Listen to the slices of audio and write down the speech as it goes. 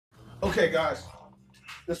Okay, guys,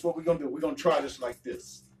 this is what we're gonna do. We're gonna try this like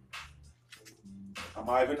this. I'm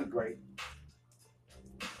Ivan the Great,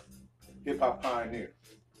 hip hop pioneer.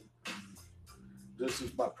 This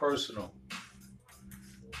is my personal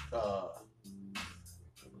uh,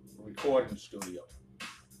 recording studio.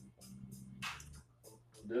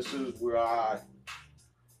 This is where I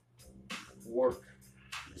work.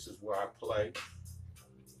 This is where I play.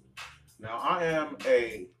 Now, I am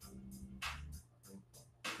a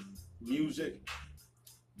music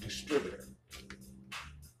distributor.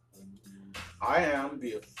 I am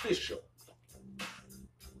the official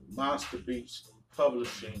Monster Beats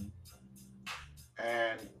publishing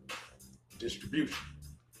and distribution.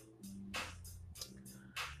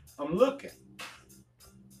 I'm looking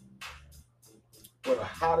for the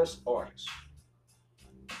hottest artists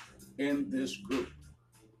in this group.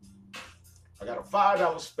 I got a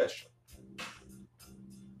 $5 special.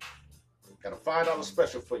 Got a $5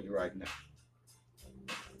 special for you right now.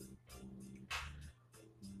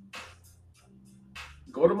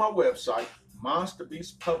 Go to my website, Monster Beats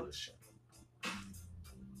Publishing,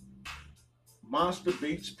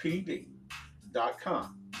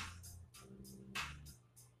 monsterbeatspd.com.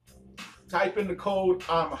 Type in the code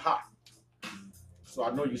I'm hot, so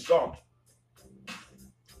I know you saw me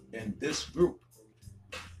in this group.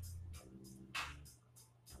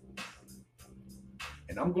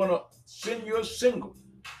 And I'm gonna send you a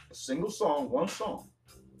single song, one song,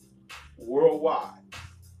 worldwide,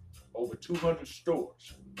 over 200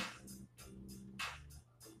 stores.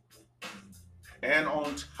 And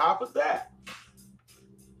on top of that,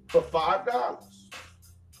 for $5,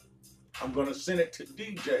 I'm gonna send it to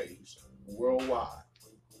DJs worldwide.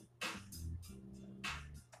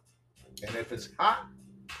 And if it's hot,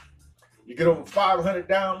 you get over 500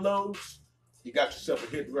 downloads, you got yourself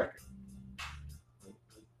a hit record.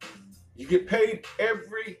 You get paid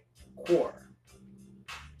every quarter.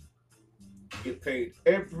 You get paid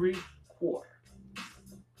every quarter.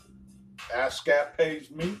 ASCAP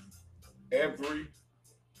pays me every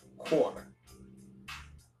quarter.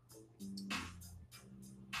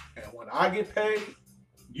 And when I get paid,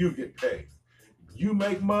 you get paid. You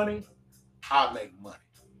make money, I make money.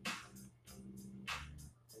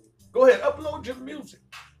 Go ahead, upload your music.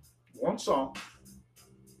 One song.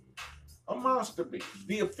 A Monster Beats,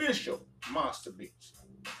 the official Monster Beats.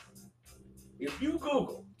 If you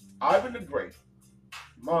Google Ivan the Great,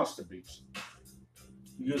 Monster Beats,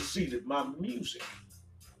 you'll see that my music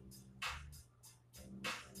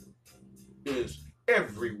is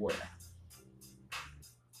everywhere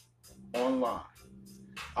online.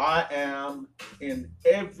 I am in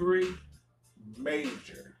every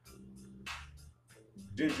major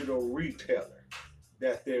digital retailer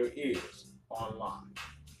that there is online.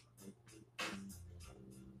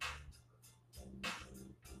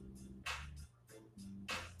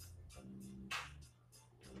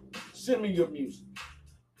 Send me your music.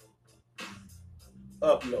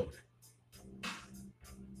 Upload it.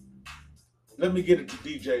 Let me get it to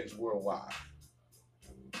DJs worldwide.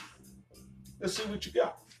 Let's see what you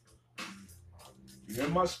got. You're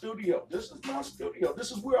in my studio. This is my studio. This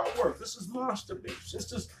is where I work. This is Monster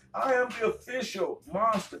Beats. I am the official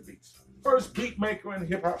Monster Beats. First beat maker in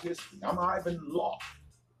hip hop history. I'm Ivan Law.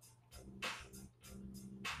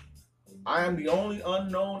 I am the only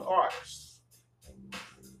unknown artist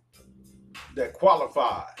that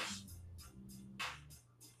qualifies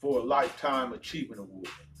for a Lifetime Achievement Award.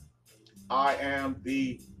 I am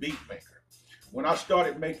the beat maker. When I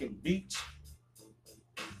started making beats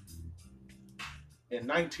in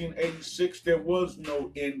 1986, there was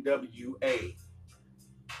no NWA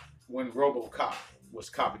when RoboCop was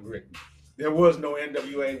copywritten. There was no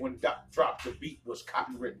NWA when Drop the Beat was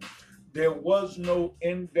copywritten. There was no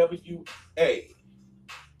NWA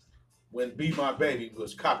when Be My Baby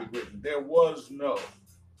was copywritten. There was no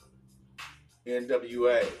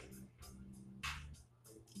NWA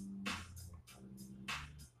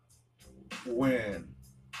when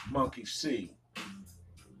Monkey See,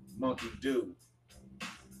 Monkey Do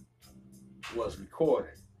was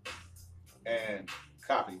recorded and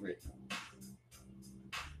copywritten.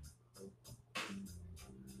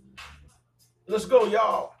 Let's go,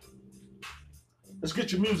 y'all. Let's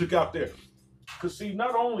get your music out there. Because see,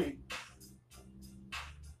 not only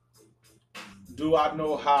do I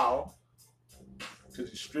know how to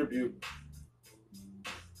distribute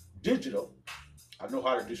digital, I know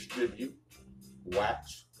how to distribute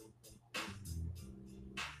wax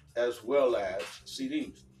as well as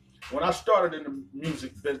CDs. When I started in the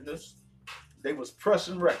music business, they was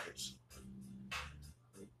pressing records.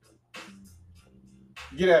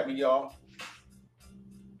 Get at me, y'all.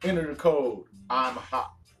 Enter the code, I'm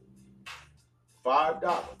hot.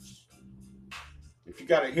 $5. If you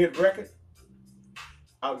got a hit record,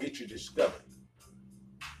 I'll get you discovered.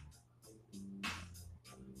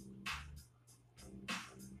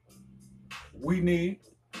 We need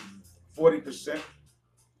 40%.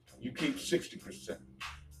 You keep 60%.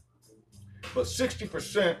 But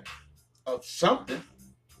 60% of something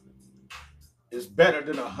is better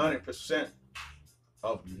than 100%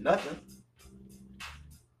 of nothing.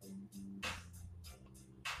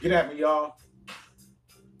 Get at me, y'all.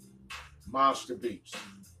 Monster Beats,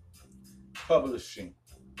 publishing,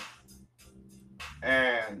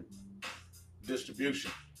 and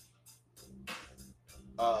distribution.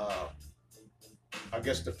 I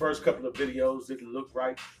guess the first couple of videos didn't look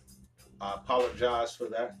right. I apologize for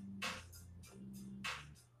that.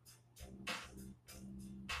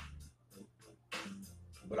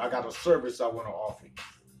 But I got a service I want to offer you.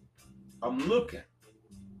 I'm looking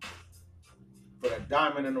for that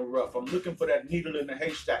diamond in the rough. I'm looking for that needle in the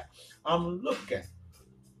haystack. I'm looking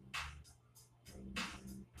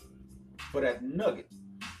for that nugget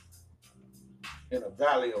in a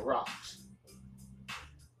valley of rocks.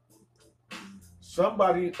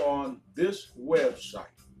 Somebody on this website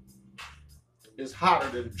is hotter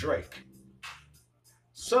than Drake.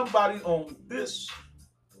 Somebody on this,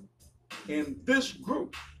 in this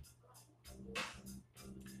group,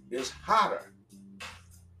 is hotter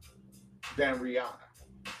than Rihanna.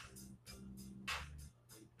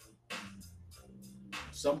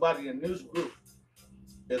 Somebody in this group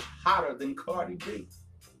is hotter than Cardi B.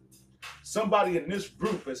 Somebody in this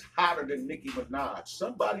group is hotter than Nicki Minaj.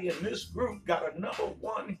 Somebody in this group got a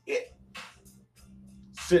 #1 hit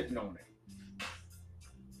sitting on it,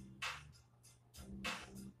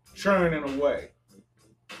 churning away.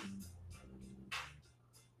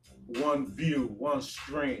 One view, one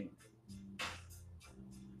stream,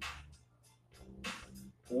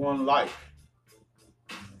 one like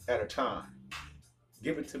at a time.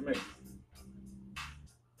 Give it to me.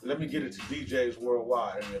 Let me get it to DJs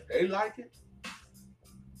worldwide. And if they like it,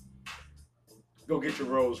 go get your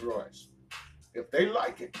Rolls Royce. If they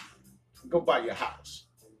like it, go buy your house.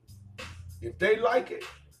 If they like it,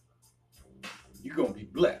 you're going to be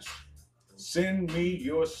blessed. Send me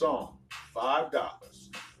your song, $5.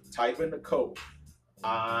 Type in the code,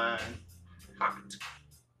 I'm hot.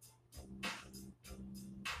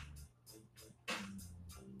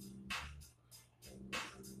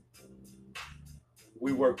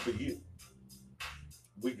 We work for you.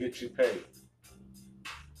 We get you paid.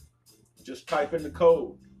 Just type in the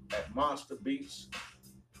code at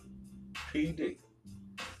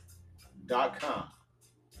monsterbeatspd.com.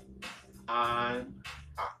 I'm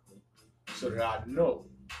hot. So that I know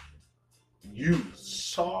you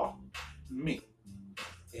saw me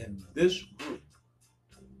in this group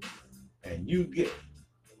and you get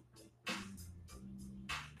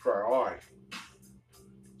priority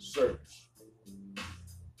service.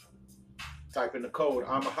 Type in the code,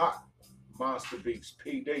 I'm hot,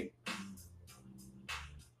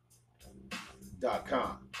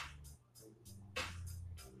 monsterbeatspd.com.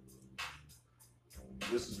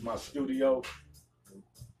 This is my studio.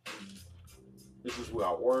 This is where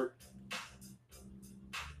I work.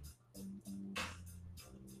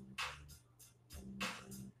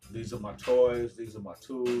 These are my toys. These are my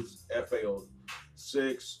tools.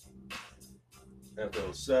 FAO6,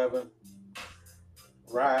 FAO7,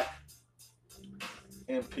 rack,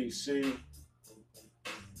 MPC,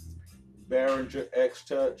 Behringer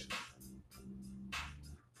X-Touch,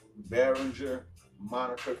 Behringer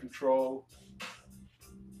monitor control,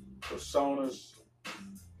 Personas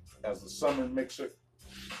as a summon mixer.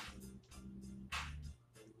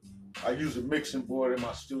 I use a mixing board in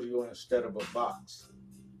my studio instead of a box.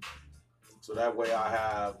 So that way I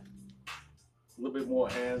have a little bit more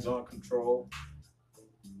hands-on control.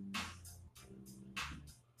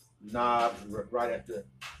 Knobs right at the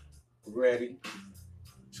ready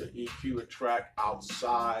to EQ a track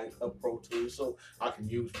outside of Pro Tools. So I can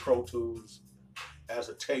use Pro Tools as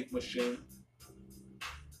a tape machine.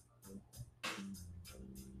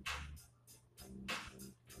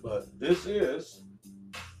 But this is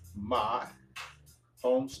my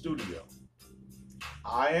home studio.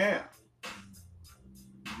 I am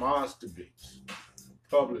Monster Beats,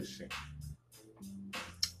 publishing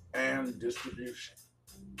and distribution.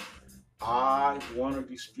 I want to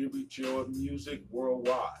distribute your music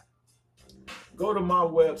worldwide. Go to my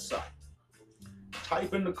website,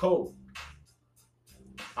 type in the code,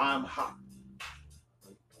 I'm hot.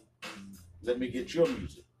 Let me get your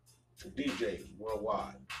music to DJs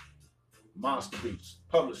worldwide. Monster Beats,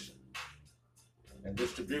 publishing and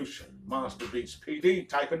distribution. Monster Beats PD,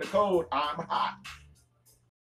 type in the code, I'm hot.